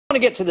to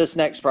get to this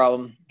next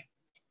problem.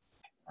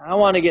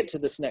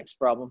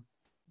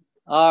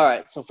 All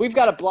right, so if we've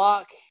got a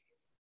block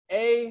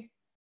A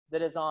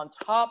that is on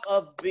top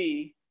of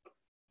B,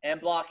 and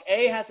block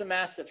A has a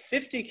mass of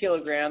 50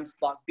 kilograms,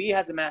 block B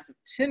has a mass of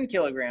 10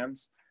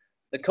 kilograms,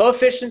 the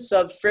coefficients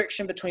of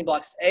friction between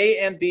blocks A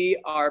and B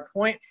are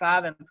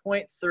 0.5 and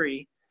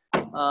 0.3.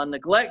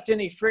 Neglect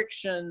any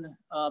friction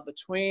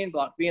between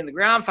block B and the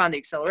ground. Find the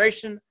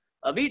acceleration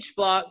of each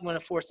block when a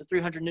force of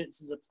 300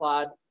 newtons is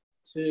applied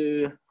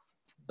to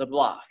the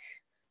block.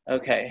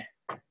 Okay,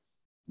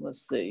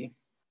 let's see.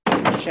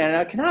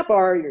 Shannon, can I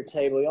borrow your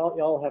table?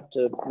 Y'all have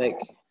to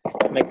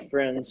make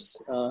friends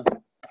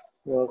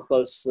real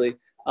closely.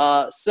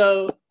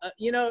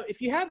 You know, if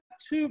you have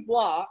two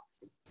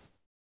blocks,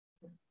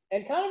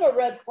 and kind of a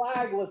red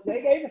flag was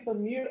they gave us a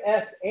mu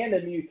s and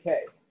a mu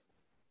k,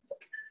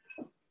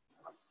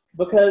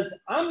 because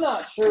I'm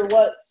not sure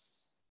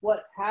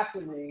what's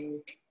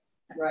happening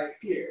right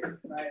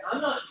here. Right,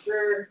 I'm not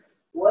sure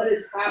what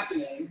is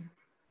happening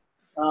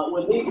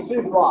with these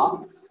two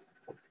blocks.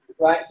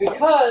 Right,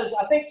 because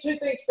I think two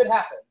things could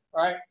happen.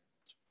 Right,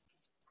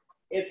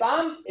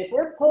 if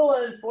we're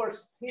pulling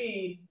force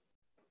P,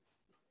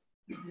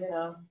 you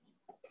know,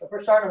 if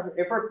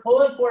we're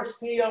pulling force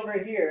P over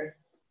here,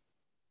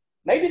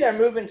 maybe they're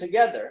moving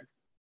together,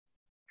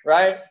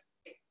 right?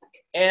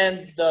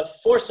 And the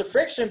force of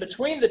friction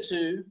between the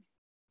two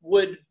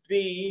would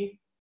be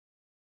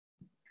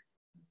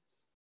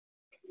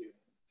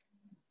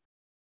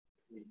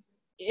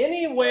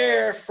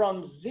anywhere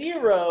from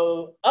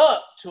 0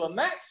 up to a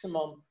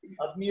maximum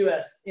of mu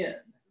s n,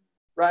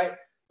 right?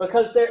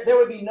 Because there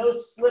would be no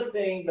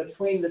slipping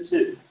between the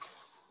two.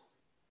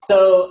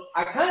 So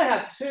I kind of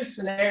have two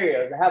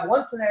scenarios. I have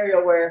one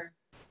scenario where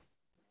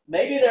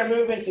maybe they're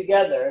moving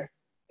together,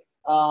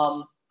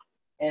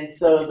 and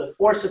so the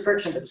force of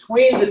friction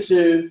between the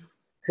two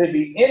could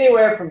be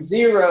anywhere from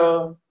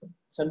 0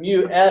 to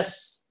mu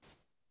s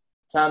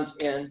times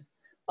n.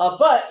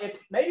 But if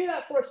maybe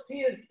that force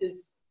P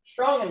is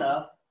strong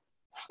enough,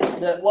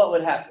 that what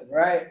would happen,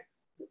 right?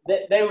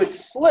 They would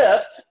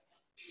slip,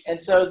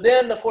 and so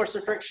then the force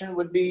of friction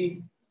would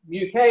be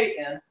mu k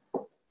n.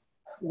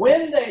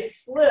 When they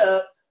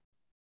slip,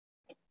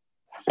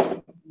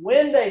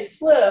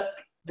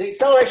 the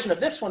acceleration of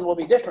this one will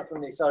be different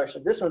from the acceleration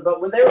of this one,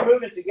 but when they were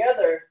moving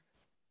together,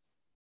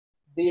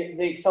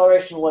 the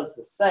acceleration was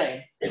the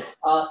same.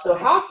 So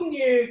how can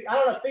you, I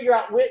don't know, figure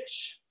out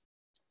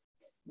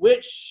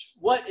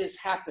what is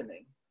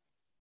happening?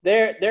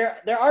 There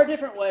are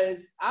different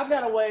ways. I've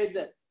got a way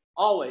that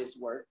always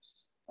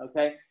works,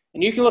 okay?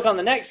 And you can look on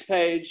the next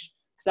page,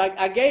 because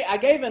I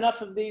gave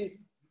enough of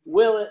these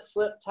will it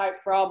slip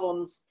type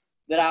problems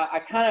that I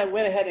kind of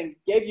went ahead and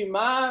gave you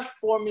my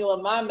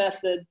formula, my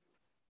method.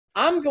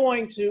 I'm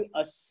going to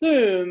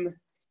assume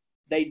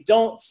they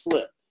don't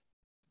slip,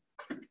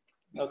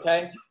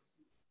 okay?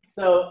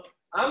 So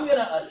I'm going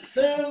to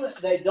assume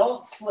they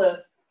don't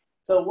slip.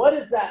 So what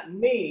does that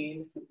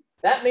mean?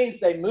 That means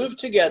they move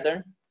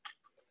together.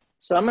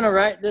 So I'm going to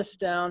write this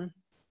down.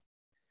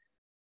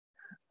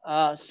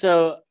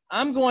 So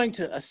I'm going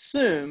to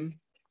assume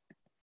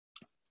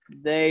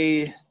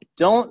they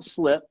don't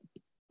slip.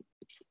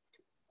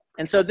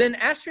 And so then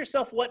ask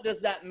yourself, what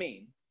does that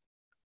mean?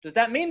 Does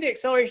that mean the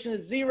acceleration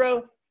is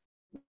 0?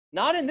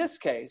 Not in this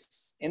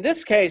case. In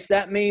this case,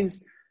 that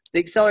means the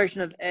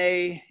acceleration of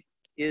A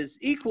is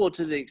equal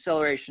to the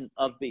acceleration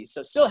of B.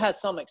 So it still has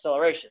some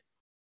acceleration.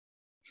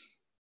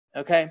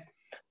 Okay?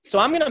 So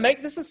I'm going to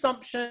make this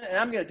assumption, and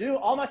I'm going to do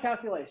all my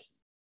calculations.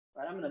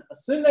 Right? I'm going to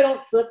assume they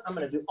don't slip. I'm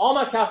going to do all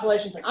my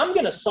calculations. I'm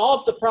going to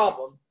solve the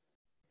problem.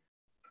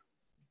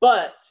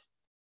 But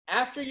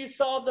after you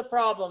solve the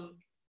problem,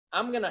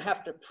 I'm going to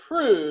have to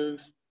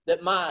prove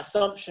that my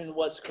assumption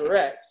was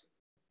correct.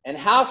 And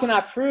how can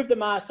I prove that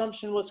my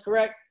assumption was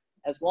correct?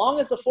 As long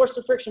as the force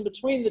of friction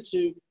between the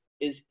two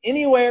is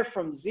anywhere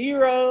from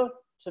 0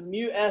 to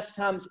mu s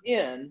times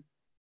n,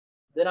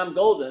 then I'm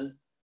golden.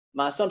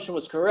 My assumption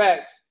was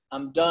correct.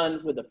 I'm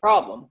done with the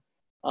problem.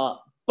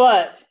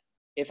 But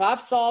if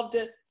I've solved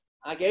it,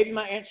 I gave you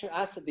my answer.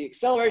 I said the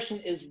acceleration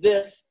is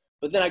this,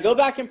 but then I go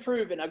back and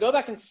prove it. And I go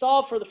back and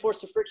solve for the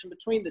force of friction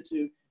between the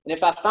two. And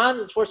if I find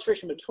that the force of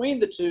friction between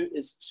the two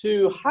is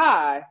too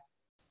high,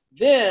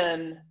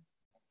 then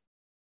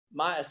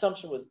my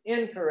assumption was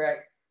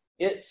incorrect.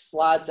 It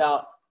slides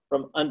out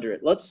from under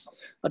it.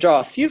 I'll draw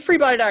a few free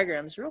body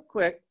diagrams real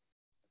quick.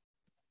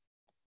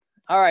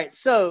 All right,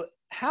 so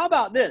how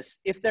about this?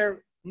 If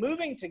they're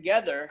moving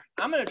together,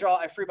 I'm going to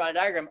draw a free body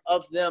diagram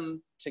of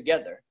them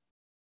together.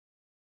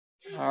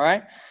 All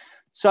right,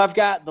 so I've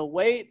got the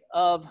weight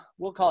of,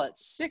 we'll call it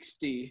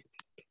 60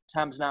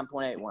 times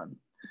 9.81.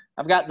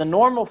 I've got the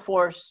normal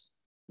force.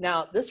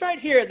 Now, this right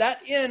here,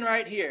 that N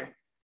right here,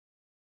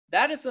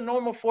 that is the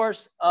normal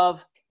force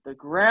of the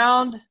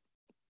ground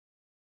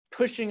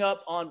pushing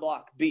up on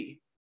block B.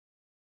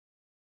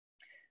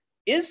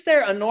 Is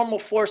there a normal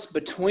force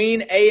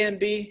between A and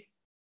B?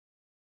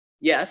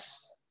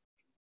 Yes.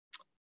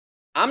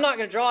 I'm not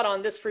going to draw it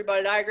on this free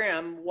body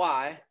diagram.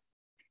 Why?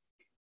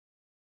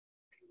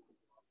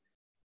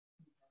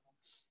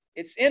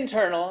 It's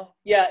internal.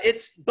 Yeah,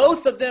 it's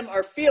both of them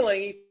are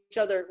feeling each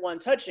other when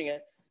touching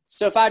it.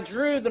 So if I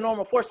drew the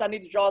normal force, I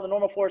need to draw the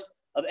normal force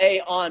of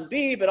A on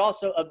B, but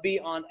also of B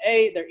on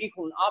A. They're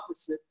equal and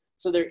opposite,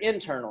 so they're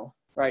internal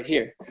right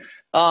here.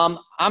 I'm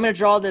going to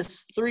draw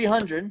this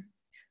 300.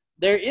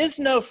 There is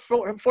no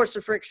force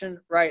of friction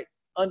right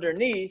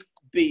underneath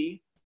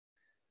B.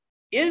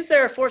 Is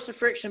there a force of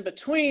friction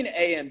between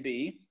A and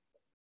B?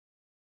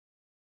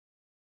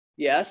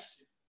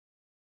 Yes.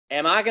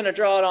 Am I going to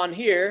draw it on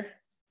here?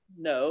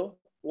 No.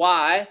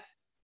 Why?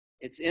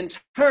 It's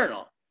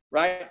internal,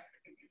 right?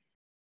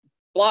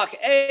 Block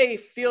A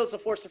feels the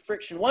force of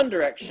friction one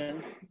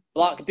direction.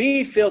 Block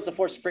B feels the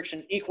force of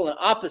friction equal and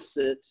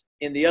opposite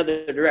in the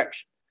other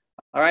direction.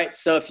 All right,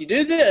 so if you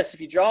do this,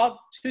 if you draw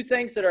two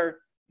things that are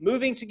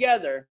moving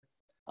together,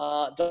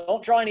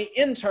 don't draw any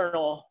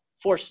internal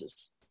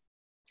forces.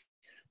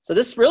 So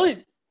this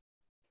really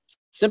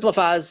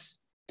simplifies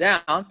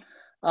down.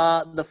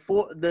 Summing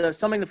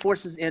the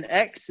forces in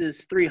X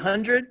is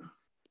 300.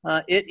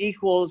 It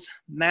equals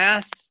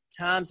mass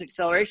times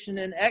acceleration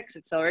in X.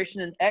 Acceleration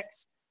in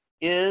X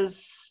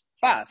is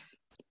 5.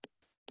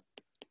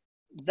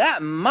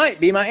 That might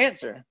be my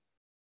answer,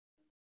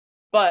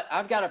 but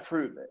I've got to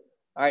prove it.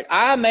 All right,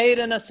 I made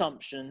an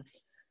assumption,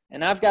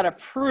 and I've got to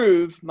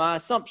prove my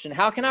assumption.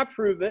 How can I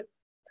prove it?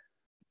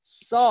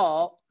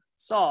 Solve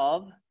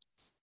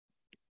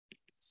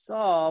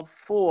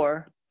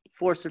for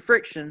force of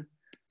friction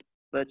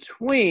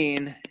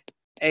between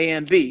A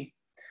and B,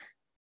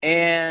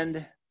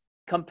 and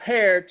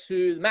compare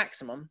to the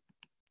maximum.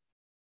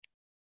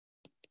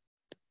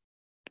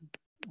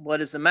 What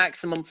is the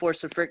maximum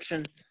force of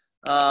friction?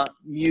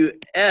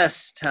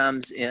 Us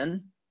times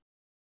N.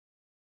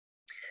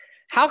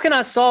 How can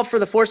I solve for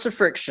the force of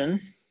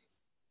friction?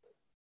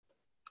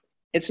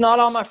 It's not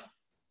on my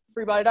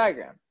free body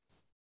diagram.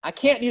 I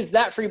can't use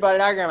that free body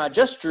diagram I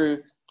just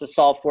drew to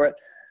solve for it.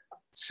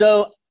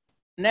 So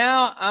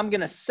now I'm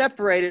going to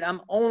separate it.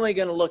 I'm only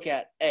going to look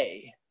at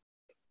A.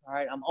 All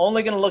right, I'm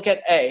only going to look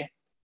at A.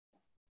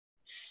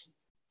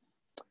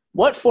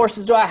 What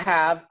forces do I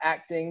have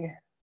acting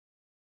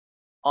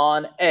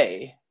on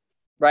A,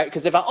 right?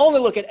 Because if I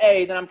only look at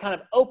A, then I'm kind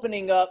of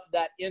opening up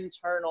that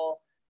internal,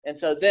 and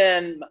so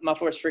then my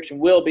force of friction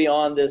will be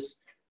on this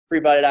free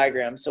body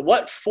diagram. So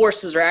what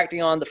forces are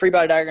acting on the free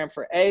body diagram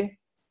for A?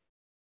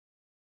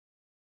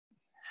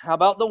 How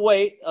about the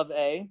weight of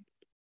A?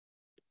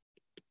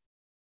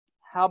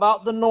 How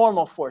about the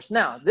normal force?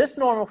 Now, this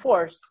normal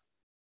force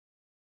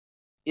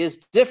is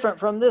different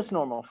from this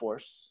normal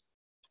force,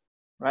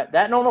 right?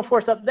 That normal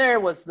force up there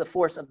was the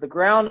force of the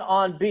ground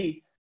on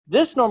B.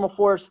 This normal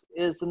force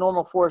is the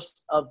normal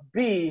force of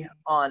B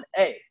on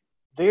A.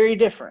 Very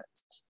different.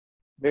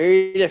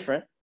 Very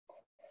different.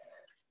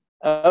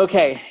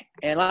 Okay,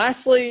 and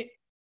lastly,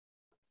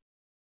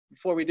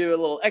 before we do a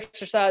little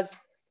exercise,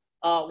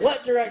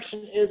 what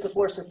direction is the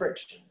force of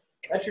friction?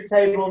 At your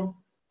table,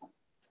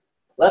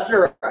 left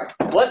or right?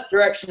 What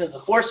direction is the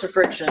force of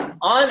friction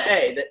on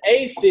A that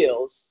A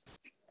feels?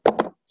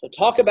 So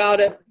talk about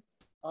it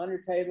on your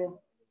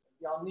table.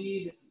 Y'all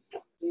need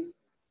these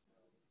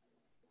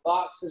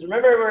boxes.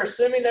 Remember, we're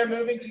assuming they're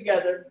moving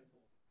together.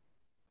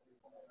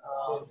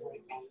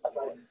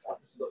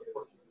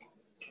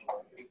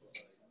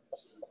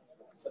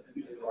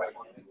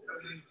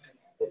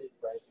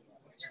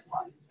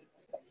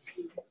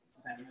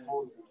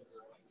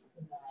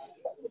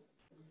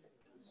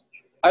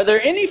 Are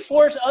there any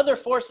other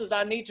forces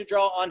I need to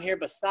draw on here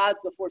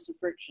besides the force of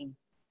friction?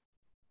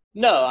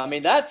 No, I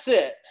mean, that's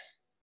it.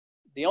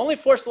 The only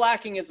force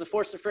lacking is the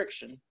force of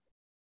friction.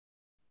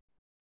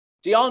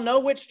 Do y'all know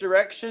which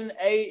direction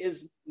A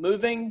is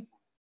moving?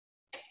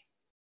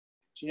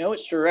 Do you know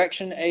which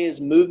direction A is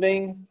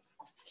moving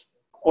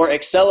or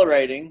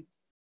accelerating?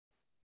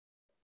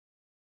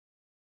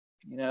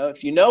 You know,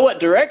 if you know what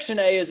direction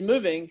A is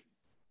moving,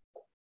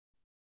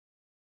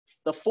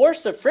 the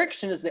force of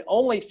friction is the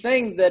only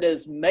thing that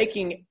is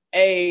making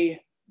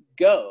A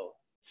go.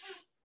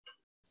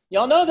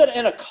 Y'all know that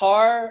in a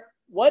car,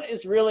 what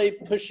is really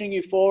pushing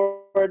you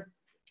forward?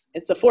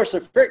 It's the force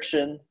of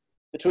friction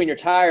between your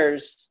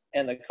tires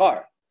and the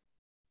car.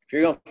 If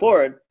you're going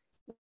forward,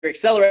 you're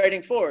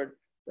accelerating forward.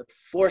 The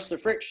force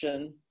of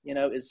friction, you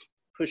know, is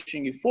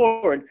pushing you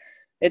forward.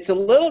 It's a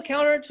little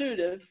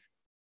counterintuitive,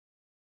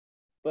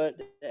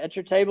 but at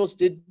your tables,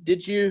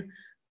 did you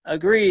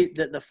agree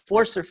that the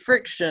force of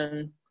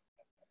friction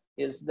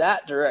is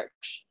that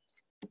direction?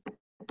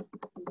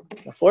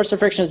 The force of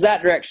friction is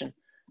that direction.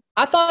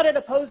 I thought it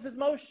opposes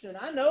motion.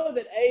 I know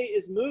that A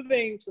is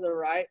moving to the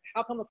right.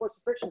 How come the force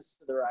of friction is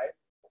to the right?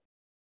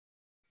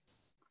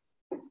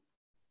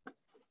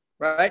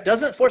 Right?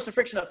 Doesn't force of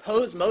friction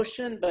oppose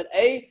motion? But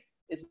A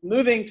is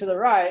moving to the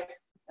right,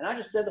 and I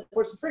just said the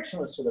force of friction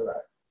was to the right.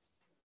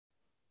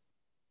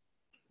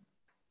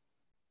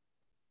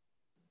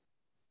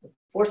 The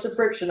force of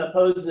friction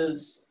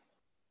opposes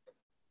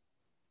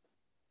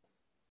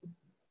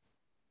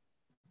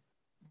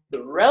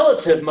the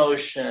relative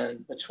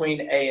motion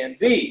between A and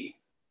B,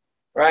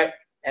 right?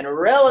 And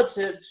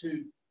relative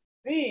to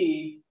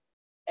B,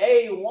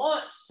 A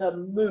wants to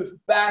move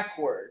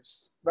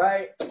backwards,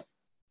 right?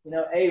 You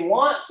know, A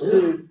wants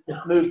to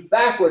move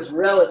backwards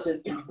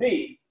relative to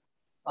B.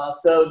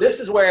 So this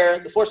is where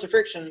the force of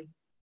friction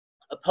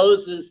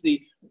opposes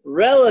the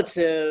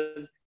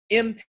relative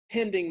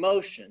impending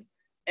motion.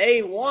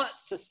 A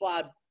wants to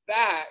slide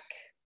back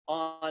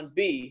on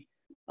B,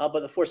 but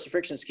the force of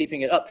friction is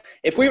keeping it up.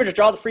 If we were to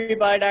draw the free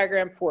body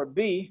diagram for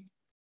B,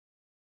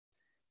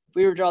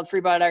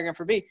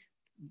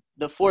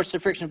 the force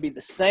of friction would be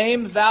the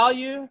same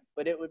value,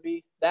 but it would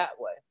be that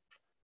way.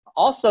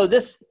 Also,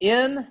 this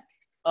N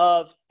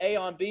of A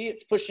on B,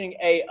 it's pushing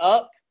A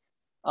up.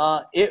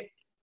 It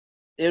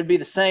would be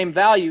the same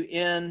value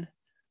N,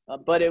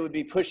 but it would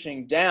be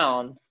pushing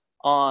down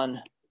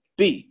on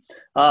B,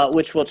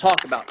 which we'll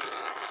talk about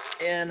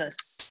in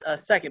a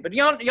second. But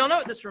y'all know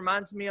what this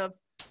reminds me of?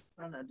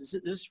 I don't know. Does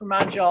this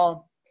remind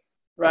y'all,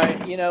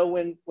 right? You know,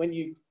 when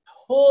you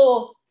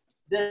pull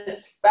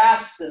this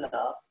fast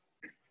enough,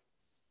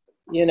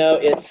 you know,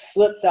 it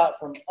slips out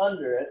from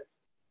under it.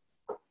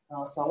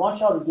 So I want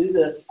y'all to do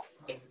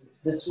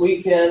this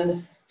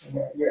weekend.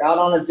 You're out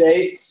on a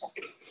date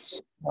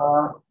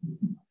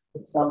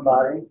with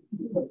somebody,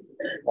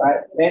 right?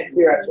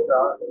 Fancy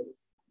restaurant.